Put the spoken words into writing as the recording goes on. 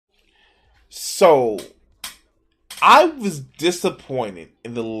So I was disappointed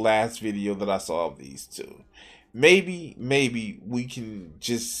in the last video that I saw of these two. Maybe we can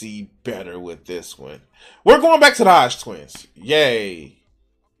just see better with this one. We're going back to the Hodge twins. Yay.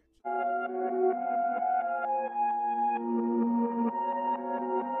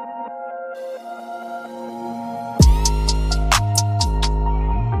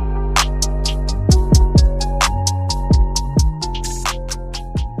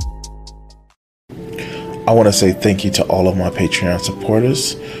 I want to say thank you to all of my Patreon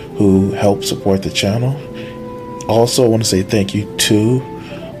supporters who help support the channel. Also, I want to say thank you to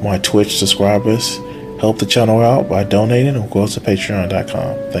my Twitch subscribers. Help the channel out by donating or go to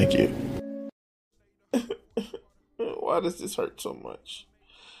patreon.com. Thank you. Why does this hurt so much?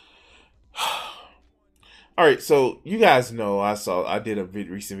 Alright, so you guys know I did a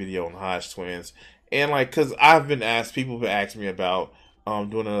recent video on Hodge twins. And cause I've been asked, people have been asking me about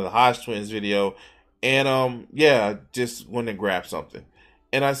doing another Hodge twins video. And yeah, just went and grabbed something.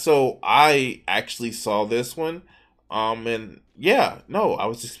 And I actually saw this one. And yeah, no, I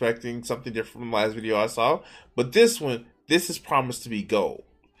was expecting something different from the last video I saw. But this is promised to be gold.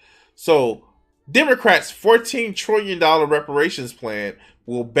 So, Democrats' $14 trillion reparations plan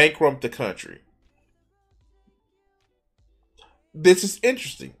will bankrupt the country. This is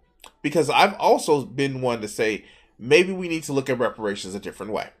interesting because I've also been one to say maybe we need to look at reparations a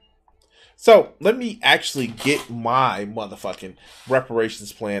different way. So, let me actually get my motherfucking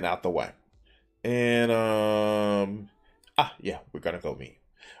reparations plan out the way. And, yeah, we're going to go meet.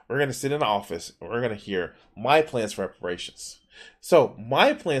 We're going to sit in the office and we're going to hear my plans for reparations. So,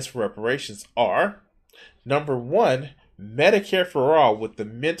 my plans for reparations are, number one, Medicare for all with the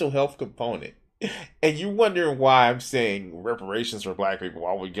mental health component. And you're wondering why I'm saying reparations for black people.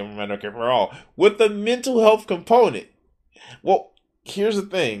 Why would we give them Medicare for all? With the mental health component. Well, here's the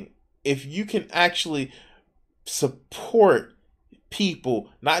thing. If you can actually support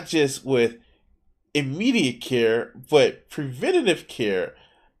people, not just with immediate care, but preventative care,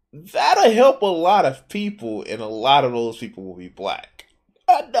 that'll help a lot of people, and a lot of those people will be black.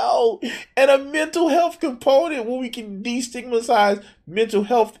 I know. And a mental health component where we can destigmatize mental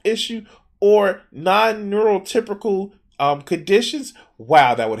health issue or non-neurotypical conditions,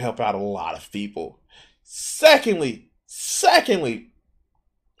 wow, that would help out a lot of people. Secondly,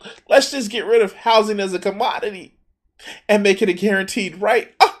 let's just get rid of housing as a commodity and make it a guaranteed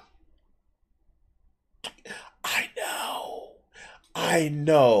right. I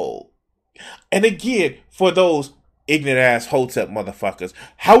know. And again, for those ignorant ass hotep motherfuckers,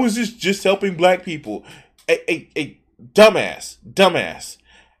 how is this just helping black people? Dumbass.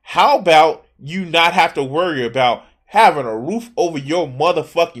 How about you not have to worry about having a roof over your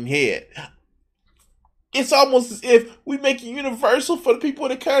motherfucking head? It's almost as if we make it universal for the people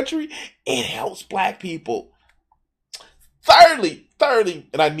in the country. It helps black people. Thirdly,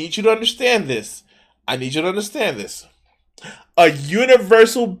 and I need you to understand this. A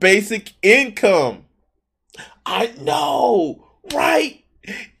universal basic income. I know, right?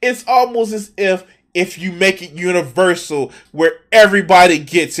 It's almost as if you make it universal where everybody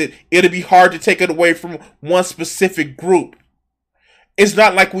gets it, it'll be hard to take it away from one specific group. It's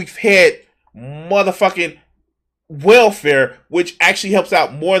not like we've had motherfucking welfare, which actually helps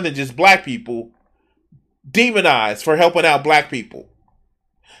out more than just black people, demonized for helping out black people.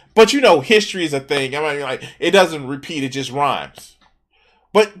 But history is a thing. I mean, it doesn't repeat, it just rhymes.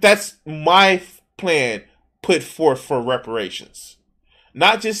 But that's my plan put forth for reparations.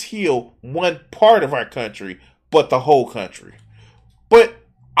 Not just heal one part of our country, but the whole country. But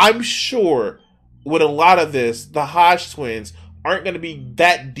I'm sure with a lot of this, the Hodge twins aren't going to be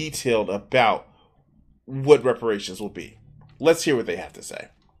that detailed about what reparations will be. Let's hear what they have to say.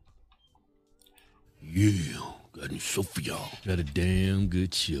 Yeah, got a show for y'all. Got a damn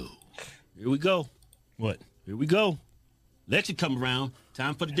good show. Here we go. What? Here we go. Election come around.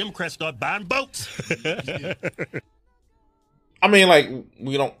 Time for the Democrats to start buying votes. Yeah. I mean,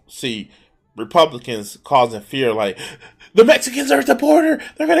 we don't see Republicans causing fear. The Mexicans are at the border.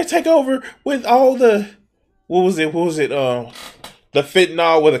 They're going to take over with all the... What was it? The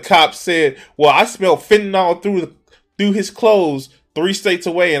fentanyl where the cop said, well, I smelled fentanyl through his clothes 3 states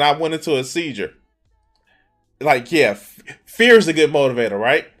away and I went into a seizure. Yeah, fear is a good motivator,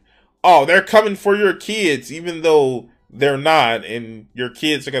 right? Oh, they're coming for your kids, even though they're not, and your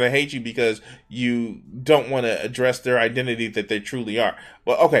kids are going to hate you because you don't want to address their identity that they truly are.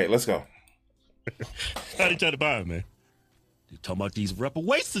 Well, okay, let's go. How they try to buy them, man? They're talking about these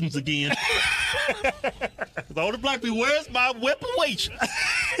reparations again. All the black people, where's my reparation?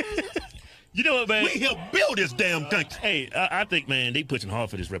 You know what, man? We helped build this damn country. Hey, I think, man, they pushing hard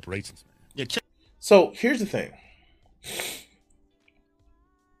for this reparations. Yeah, So here's the thing.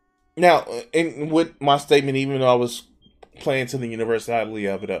 Now, and with my statement, even though I was playing to the universality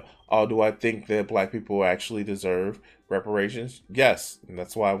of it, do I think that black people actually deserve reparations? Yes, and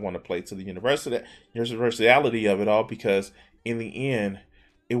that's why I want to play to the universality of it all, because in the end,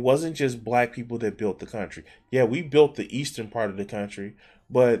 it wasn't just black people that built the country. Yeah, we built the eastern part of the country,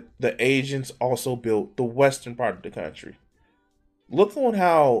 but the Asians also built the western part of the country. Look on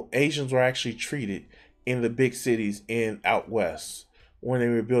how Asians were actually treated in the big cities in out west when they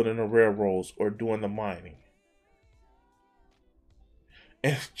were building the railroads or doing the mining.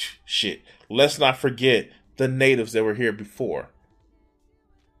 And shit, let's not forget the natives that were here before.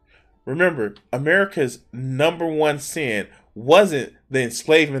 Remember, America's number one sin wasn't the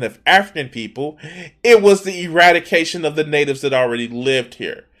enslavement of African people, it was the eradication of the natives that already lived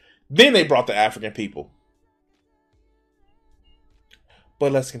here. Then they brought the African people.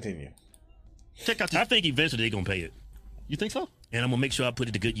 But let's continue. Check out. I think eventually they're gonna pay it. You think so? And I'm gonna make sure I put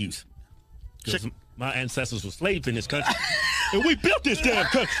it to good use. Because my ancestors were slaves in this country, and we built this damn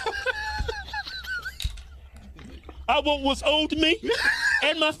country. I want what's owed to me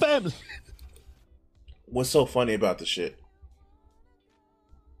and my family. What's so funny about the shit?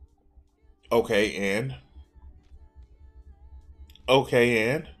 Okay, and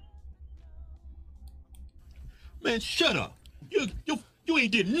man, shut up. You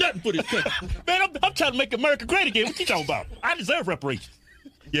ain't did nothing for this country. Man, I'm trying to make America great again. What you talking about? I deserve reparations.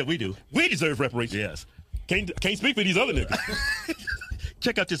 Yeah, we do. We deserve reparations. Yes. Can't speak for these other niggas.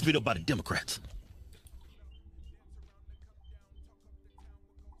 Check out this video by the Democrats.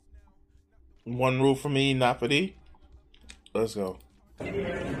 One rule for me, not for thee. Let's go.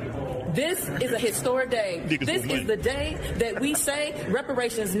 This is a historic day. Niggas This is the day that we say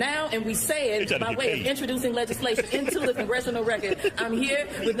reparations now, and we say it by way of introducing legislation into the congressional record. I'm here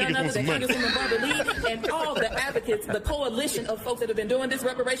with none other than Congresswoman Barbara Lee and all the advocates, the coalition of folks that have been doing this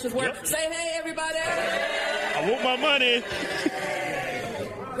reparations work. Yep. Say hey, everybody. I want my money.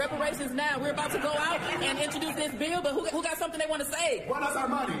 Reparations now. We're about to go out and introduce this bill, but who got something they want to say? What is our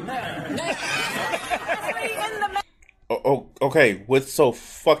money now? Okay, what's so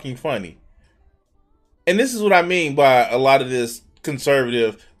fucking funny? And this is what I mean by a lot of this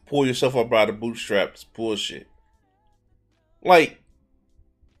conservative pull yourself up by the bootstraps bullshit. Like,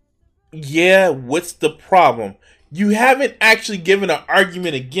 yeah, what's the problem? You haven't actually given an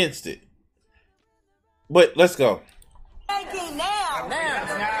argument against it. But let's go.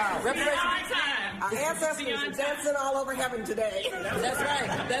 Our ancestors are dancing all over heaven today. That's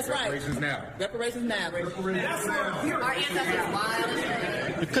right. That's right. Reparations now. Reparations now. Reparations now. Our ancestors wild.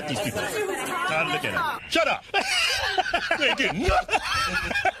 Cut these people. Time to look at them. Shut up. You ain't getting nothing.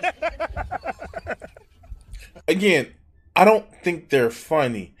 Again, I don't think they're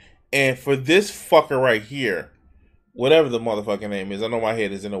funny. And for this fucker right here, whatever the motherfucking name is, I know my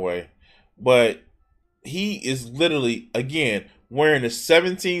head is in the way, but he is literally, again, wearing a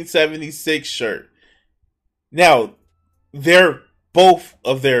 1776 shirt. Now, they're both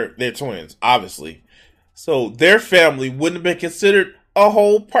of their twins, obviously. So their family wouldn't have been considered a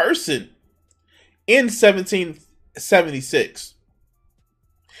whole person in 1776.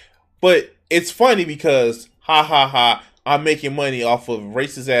 But it's funny because, I'm making money off of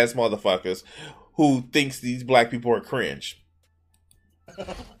racist ass motherfuckers who thinks these black people are cringe.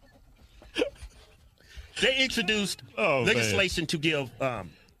 They introduced legislation to give how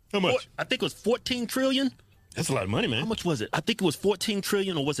much? I think it was 14 trillion. That's a lot of money, man. How much was it? I think it was 14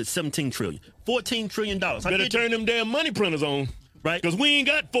 trillion, or was it 17 trillion? $14 trillion. Better turn them damn money printers on, right? Because we ain't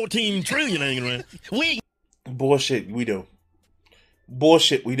got 14 trillion hanging around. Bullshit, we do.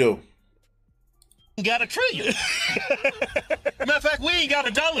 Bullshit, we do. Got a trillion. Matter of fact, we ain't got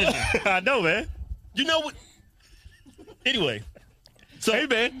 $1. I know, man. You know what? Anyway, so hey,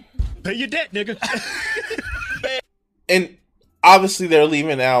 man, pay your debt, nigga. And obviously, they're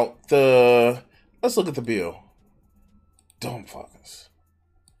leaving out the. Let's look at the bill. Dumb fuckers.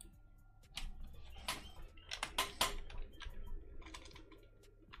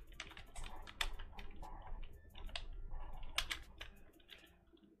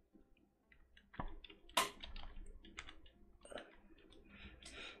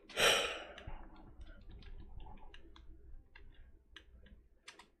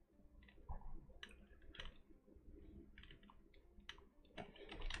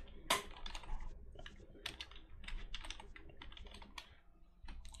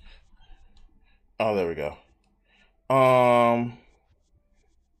 Oh, there we go.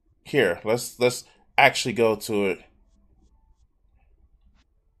 Here, let's actually go to it.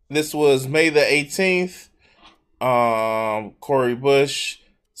 This was May the 18th. Cori Bush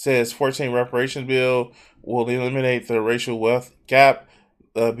says 14 reparations bill will eliminate the racial wealth gap.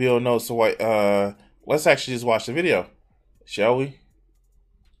 The bill notes the white. Let's actually just watch the video, shall we?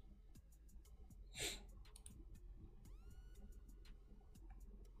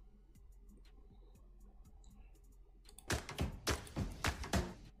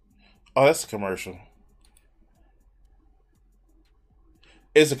 Oh, that's a commercial.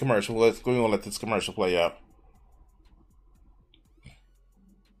 It's a commercial. We're gonna let this commercial play out.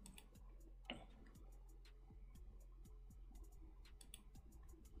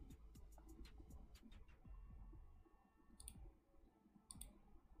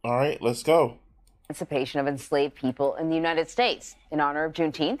 All right, let's go. Emancipation of enslaved people in the United States. In honor of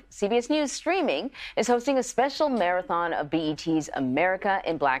Juneteenth, CBS News Streaming is hosting a special marathon of BET's America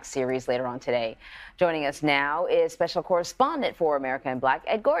in Black series later on today. Joining us now is special correspondent for America in Black,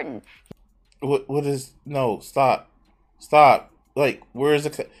 Ed Gordon. What is... No, stop. Like, where is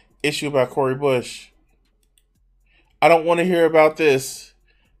the issue about Cori Bush? I don't want to hear about this.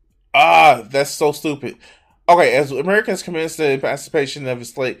 That's so stupid. Okay, as Americans commemorate the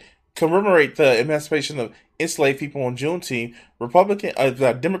emancipation of enslaved people on Juneteenth,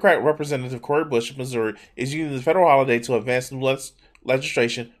 the Democratic Representative Cori Bush of Missouri is using the federal holiday to advance new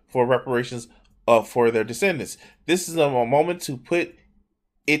legislation for reparations for their descendants. This is a moment to put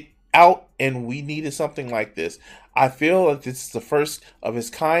it out, and we needed something like this. I feel that this is the first of its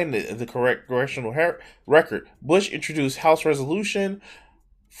kind, the correct congressional record. Bush introduced House Resolution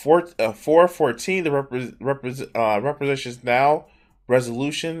 414, the Reparations Now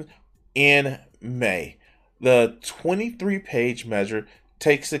resolution, in May. The 23-page measure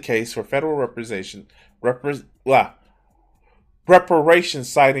takes the case for federal reparations,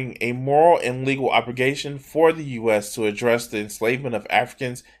 citing a moral and legal obligation for the U.S. to address the enslavement of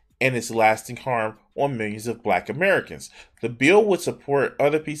Africans and its lasting harm on millions of Black Americans. The bill would support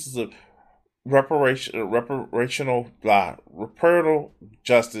other pieces of reparational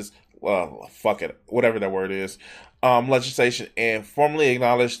justice, whatever that word is, legislation, and formally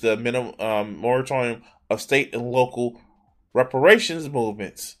acknowledge the minimum moratorium of state and local reparations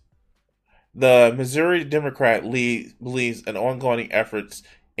movements. The Missouri Democrat believes in ongoing efforts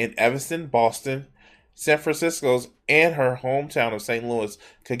in Evanston, Boston, San Francisco's, and her hometown of St. Louis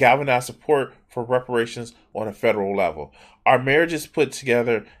could galvanize support for reparations on a federal level. Our mayor just put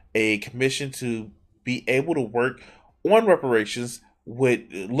together a commission to be able to work on reparations would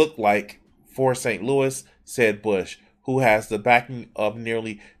look like for St. Louis, said Bush, who has the backing of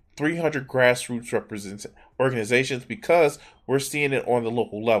nearly 300 grassroots organizations, because we're seeing it on the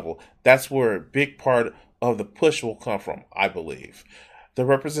local level. That's where a big part of the push will come from, I believe. The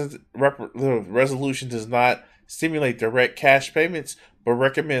resolution does not stimulate direct cash payments, but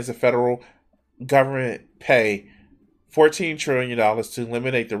recommends the federal government pay $14 trillion to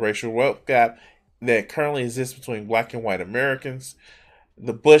eliminate the racial wealth gap that currently exists between Black and white Americans.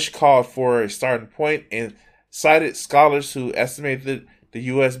 The Bush called for a starting point and cited scholars who estimated that the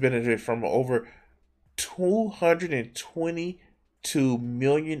U.S. benefited from over 222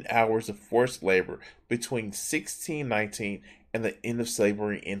 million hours of forced labor between 1619 and the end of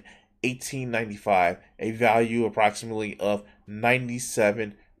slavery in 1895, a value approximately of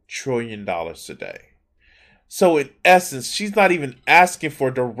 $97 trillion today. So in essence, she's not even asking for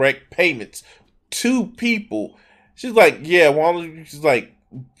direct payments to people. She's like, yeah, why don't you just like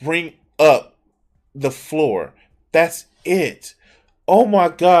bring up the floor? That's it. Oh my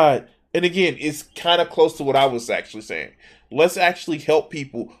God. And again, it's kind of close to what I was actually saying. Let's actually help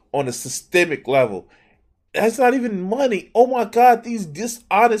people on a systemic level. That's not even money. Oh my God, these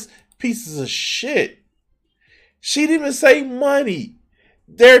dishonest pieces of shit. She didn't even say money.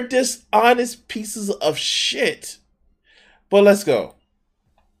 They're dishonest pieces of shit. But let's go.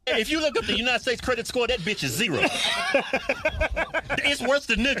 If you look up the United States credit score, that bitch is 0. It's worse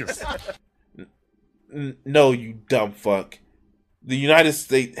than niggas. No, you dumb fuck. The United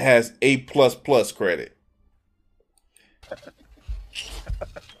States has A++ credit.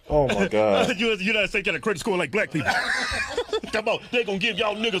 Oh my God. The United States got a credit score like black people. Come on, they gonna give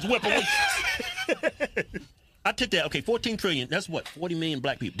y'all niggas weapons. I took that. Okay, 14 trillion. That's what, 40 million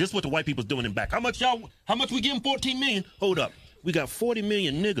black people. This is what the white people's doing in back. How much we give them? 14 million? Hold up. We got 40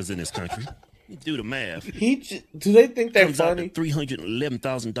 million niggas in this country. You do the math. Do they think they're funny?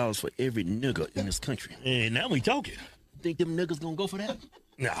 $311,000 for every nigga in this country. And now we talking. Think them niggas gonna go for that?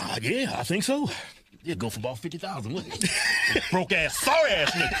 Nah, yeah, I think so. Yeah, go for about 50,000, wouldn't it? Broke ass, sorry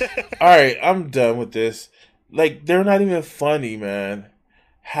ass nigga. All right, I'm done with this. Like, they're not even funny, man.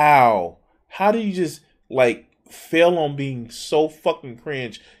 How? How do you just like fail on being so fucking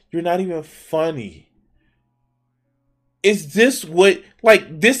cringe? You're not even funny. is this what,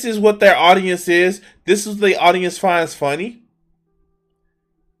 like, this is what their audience is? This is what the audience finds funny?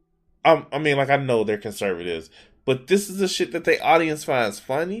 I mean, like, I know they're conservatives, but this is the shit that the audience finds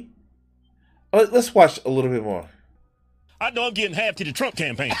funny? Let's watch a little bit more. I know I'm giving half to the Trump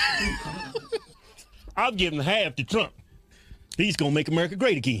campaign. I'm giving half to Trump. He's going to make America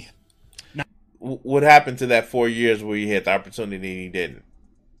great again. Now, what happened to that 4 years where he had the opportunity and he didn't?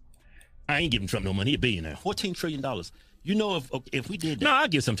 I ain't giving Trump no money. He's a billionaire. $14 trillion. You know, if we did that. No, I'll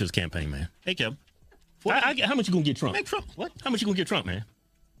give some to his campaign, man. Hey, Kevin. How much you going to get Trump? Make Trump. What? How much you going to get Trump, man?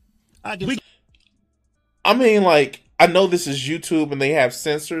 I mean, like, I know this is YouTube and they have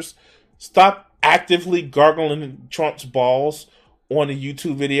censors. Stop actively gargling Trump's balls on a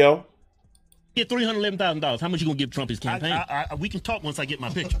YouTube video. Get $311,000. How much you gonna give Trump his campaign? We can talk once I get my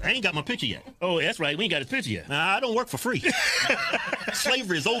picture. I ain't got my picture yet. Oh, that's right. We ain't got his picture yet. Nah, I don't work for free.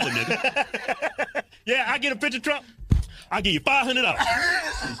 Slavery is over, nigga. Yeah, I get a picture, Trump. I'll give you $500.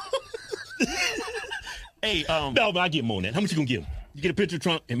 Hey, no, I get more than that. How much you gonna give him? You get a picture of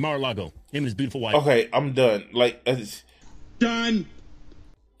Trump and Mar-a-Lago. Him and his beautiful wife. Okay, I'm done. Like, done.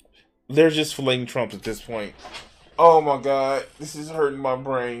 They're just filleting Trump at this point. Oh my God, this is hurting my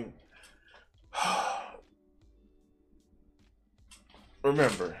brain.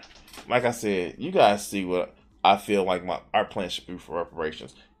 Remember, like I said, you guys see what I feel like our plan should be for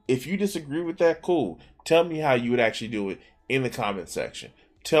reparations. If you disagree with that, cool. Tell me how you would actually do it in the comment section.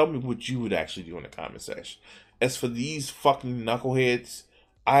 Tell me what you would actually do in the comment section. As for these fucking knuckleheads,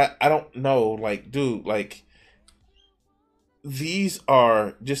 I don't know. Like, dude, like, these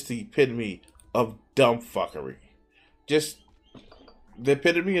are just the epitome of dumb fuckery. Just the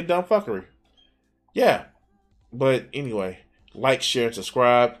epitome of dumb fuckery. Yeah. But anyway, like, share, and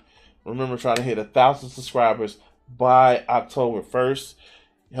subscribe. Remember, try to hit 1,000 subscribers by October 1st.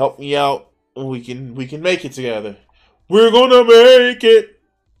 Help me out. We can make it together. We're gonna make it.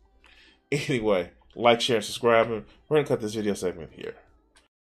 Anyway, like, share, and subscribe. We're gonna cut this video segment here.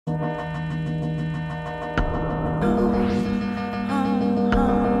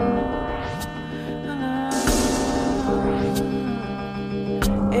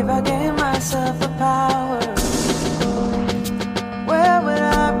 If I gave myself the power, where would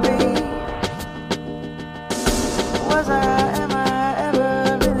I be? Was I